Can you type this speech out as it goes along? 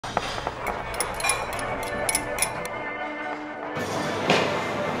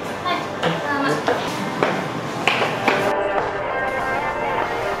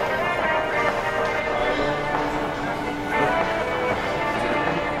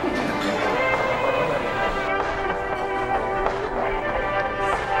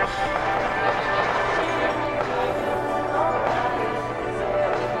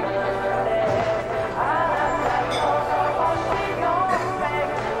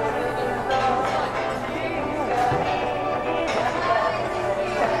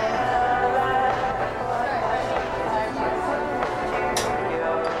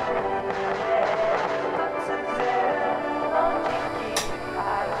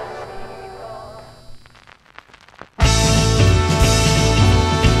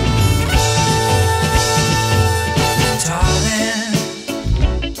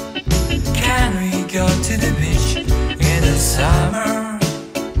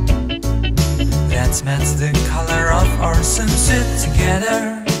Let's match the color of our swimsuit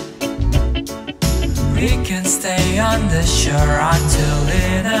together. We can stay on the shore until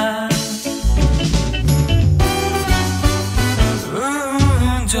dinner.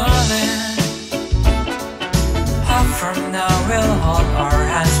 Ooh, darling, how from now we'll hold our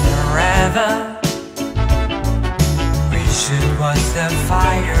hands forever. We should watch the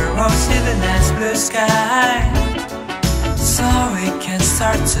fireworks in the nice blue sky, so we can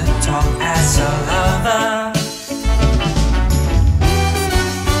start to talk as a lover.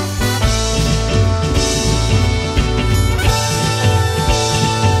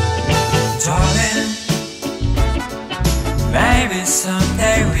 Darling, maybe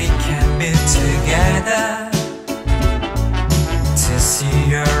someday we can be together. To see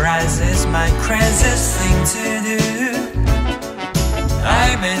your eyes is my craziest thing to do.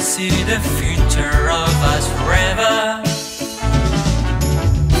 I may see the future of us forever.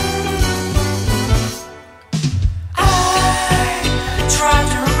 I try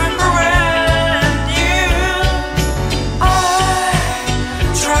to remember when you, I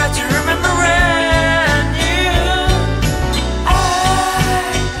try to remember when you, I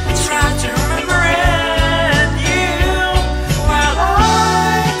try to remember when you. Well,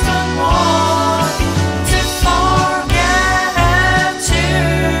 I don't want to forget you.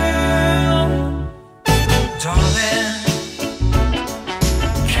 Darling,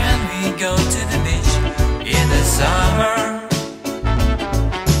 can we go to the beach in the summer?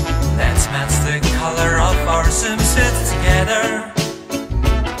 Let's match the color of our swimsuits together.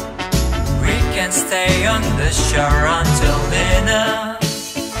 We can stay on the shore until dinner.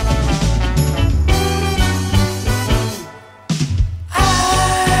 I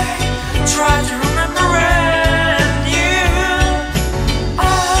try to remember when you, I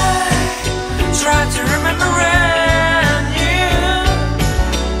try to remember when you,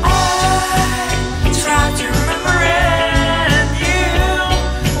 I try to remember when you.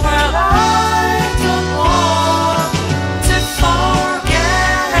 Well, I don't want to forget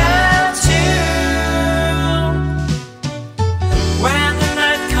you. When the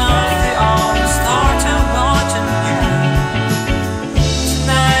night comes, they all start to watching you.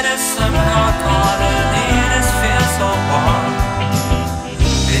 Tonight is somehow caught and it is feel so warm.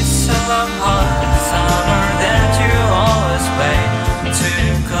 It's a long hot summer that you always wait to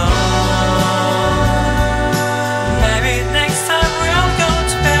come. Maybe next time we'll go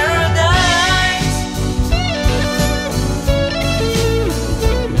to paradise.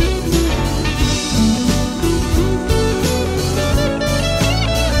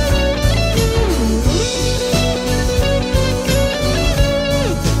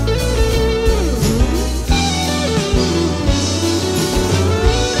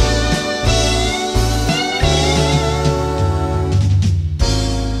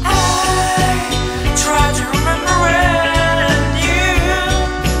 I try to remember when you,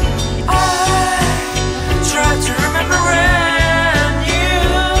 I try to remember when you,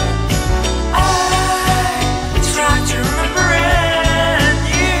 I try to remember when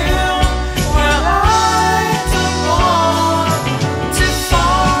you. Well, I don't want to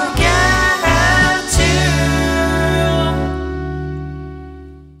forget you.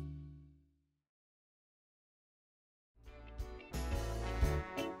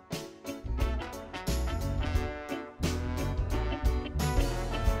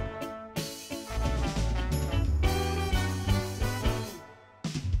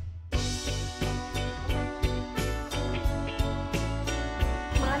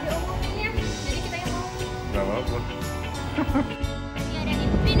 Malah diomonginnya, jadi kita yang mau. Gak apa-apa. Ini ada di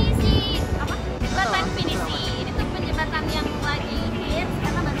Pinisi, apa? Jembatan Pinisi. Ini tuh penjembatan yang lagi hits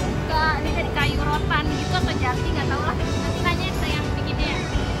karena baru buka. Ini dari kayu rotan gitu atau jati nggak tahu lah. Nanti tanya ke yang bikinnya ya.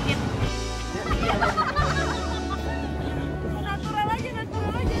 Hit. Natural aja,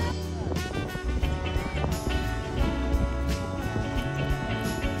 natural aja.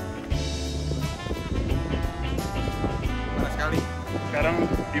 Panas sekali. Sekarang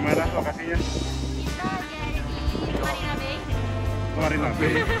di mana lokasinya? Kita ada di Marina Bay. Marina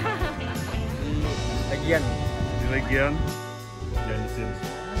Bay. Lagian Di Legian. Jansin.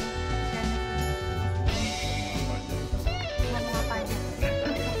 Ngomong apa aja?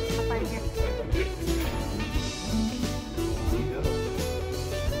 Apa aja?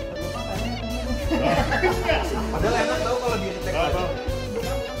 padahal enak tau kalau di retek Tahu, tahu.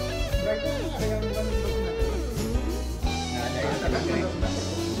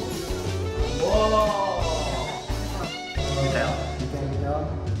 detail.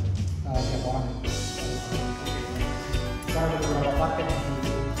 Tiap orang. Sekarang ada beberapa paket yang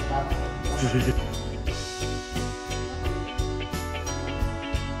di